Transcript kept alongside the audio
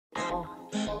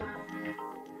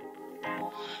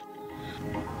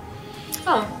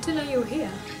Oh, didn't know you were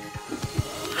here.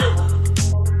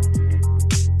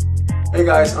 Hey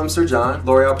guys, I'm Sir John,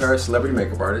 L'Oreal Paris celebrity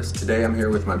makeup artist. Today I'm here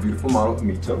with my beautiful model,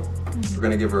 Amito. We're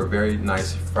gonna give her a very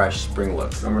nice, fresh spring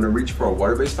look. I'm gonna reach for a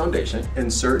water-based foundation in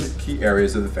certain key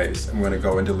areas of the face. I'm gonna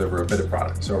go and deliver a bit of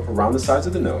product. So around the sides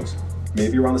of the nose,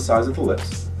 maybe around the sides of the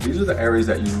lips. These are the areas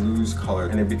that you lose color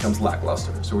and it becomes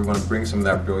lackluster. So we wanna bring some of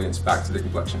that brilliance back to the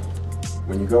complexion.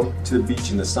 When you go to the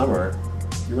beach in the summer,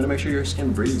 you want to make sure your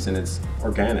skin breathes and it's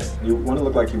organic. You want to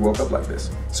look like you woke up like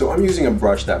this. So I'm using a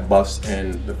brush that buffs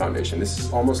in the foundation. This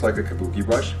is almost like a kabuki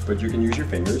brush, but you can use your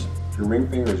fingers. Your ring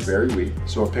finger is very weak,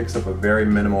 so it picks up a very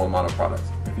minimal amount of product.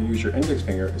 If you use your index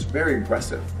finger, it's very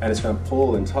aggressive, and it's going to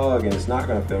pull and tug, and it's not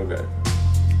going to feel good.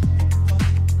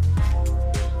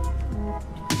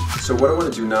 So what I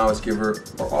want to do now is give her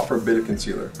or offer a bit of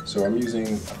concealer. So I'm using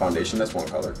a foundation that's one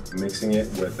color, mixing it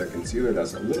with a concealer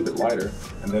that's a little bit lighter,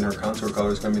 and then her contour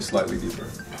color is going to be slightly deeper.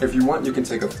 If you want, you can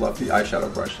take a fluffy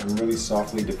eyeshadow brush and really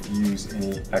softly diffuse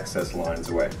any excess lines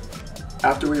away.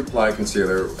 After we apply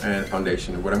concealer and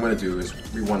foundation, what I'm going to do is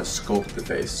we want to sculpt the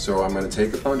face. So I'm going to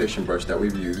take a foundation brush that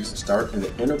we've used, start in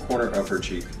the inner corner of her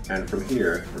cheek, and from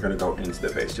here, we're going to go into the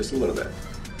face just a little bit.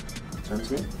 Turn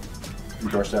to me. You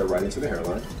brush that right into the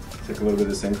hairline. Take a little bit of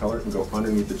the same color and go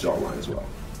underneath the jawline as well.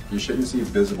 You shouldn't see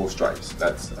visible stripes.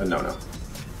 That's a no-no.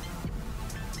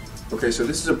 Okay, so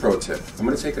this is a pro tip. I'm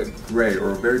going to take a gray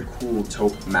or a very cool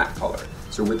taupe matte color.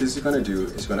 So what this is going to do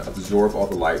is going to absorb all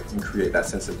the light and create that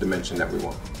sense of dimension that we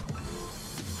want.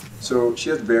 So she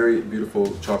has very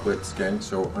beautiful chocolate skin,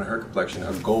 so on her complexion,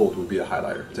 a gold would be a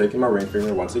highlighter. Taking my ring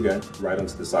finger once again, right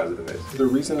onto the sides of the face. The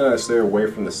reason that I stay away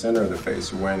from the center of the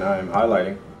face when I'm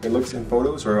highlighting, it looks in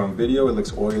photos or on video, it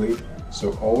looks oily.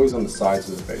 So always on the sides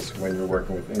of the face when you're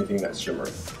working with anything that's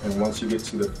shimmery. And once you get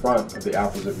to the front of the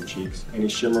apples of your cheeks, any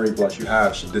shimmery blush you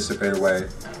have should dissipate away.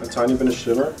 A tiny bit of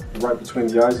shimmer right between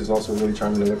the eyes is also really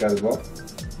charming to look at as well.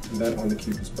 And then on the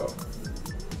cupid's bow.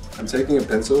 I'm taking a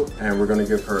pencil and we're going to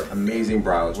give her amazing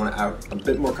brows. I want to add a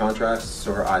bit more contrast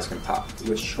so her eyes can pop.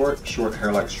 With short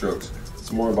hair-like strokes,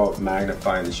 it's more about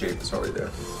magnifying the shape that's already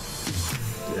there.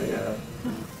 Yeah.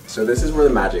 So this is where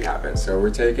the magic happens. So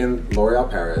we're taking L'Oreal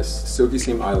Paris Silky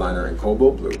Seam Eyeliner in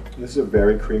Cobalt Blue. This is a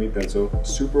very creamy pencil,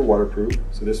 super waterproof,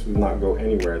 so this will not go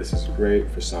anywhere. This is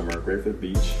great for summer, great for the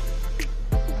beach.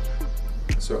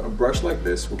 So a brush like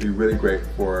this will be really great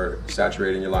for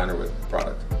saturating your liner with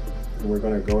product. And we're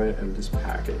going to go in and just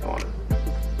pack it on.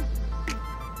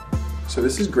 So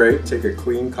this is great. Take a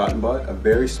clean cotton bud, a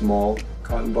very small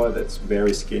cotton bud that's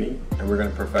very skinny, and we're going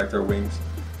to perfect our wings.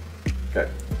 Okay,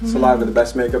 Saliva, the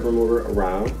best makeup remover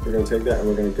around. We're going to take that and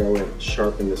we're going to go and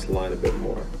sharpen this line a bit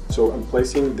more. So I'm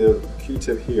placing the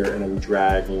Q-tip here and I'm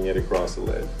dragging it across the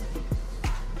lid.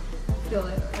 Feel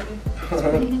it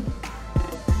already.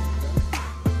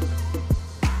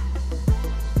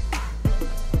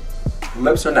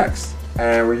 Lips are next,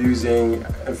 and we're using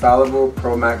Infallible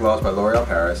Pro Matte Gloss by L'Oreal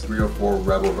Paris 304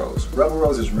 Rebel Rose. Rebel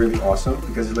Rose is really awesome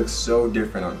because it looks so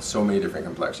different on so many different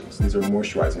complexions. These are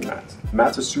moisturizing mattes.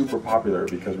 Mattes are super popular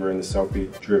because we're in the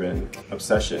selfie-driven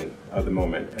obsession of the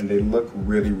moment, and they look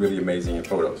really, really amazing in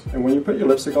photos. And when you put your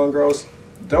lipstick on, girls,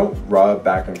 don't rub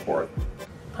back and forth.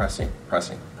 Pressing,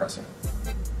 pressing, pressing.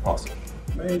 Awesome.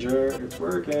 Major, it's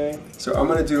working. So I'm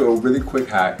gonna do a really quick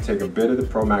hack, take a bit of the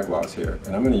Pro Matte Gloss here,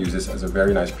 and I'm gonna use this as a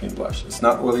very nice cream blush. It's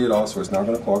not oily at all, so it's not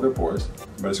gonna clog your pores,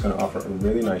 but it's gonna offer a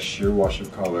really nice sheer wash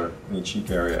of color in the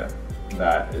cheek area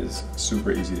that is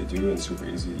super easy to do and super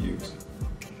easy to use.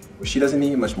 She doesn't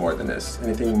need much more than this.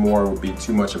 Anything more would be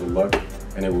too much of a look,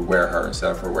 and it would wear her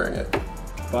instead of her wearing it.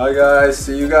 Bye guys,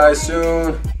 see you guys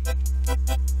soon.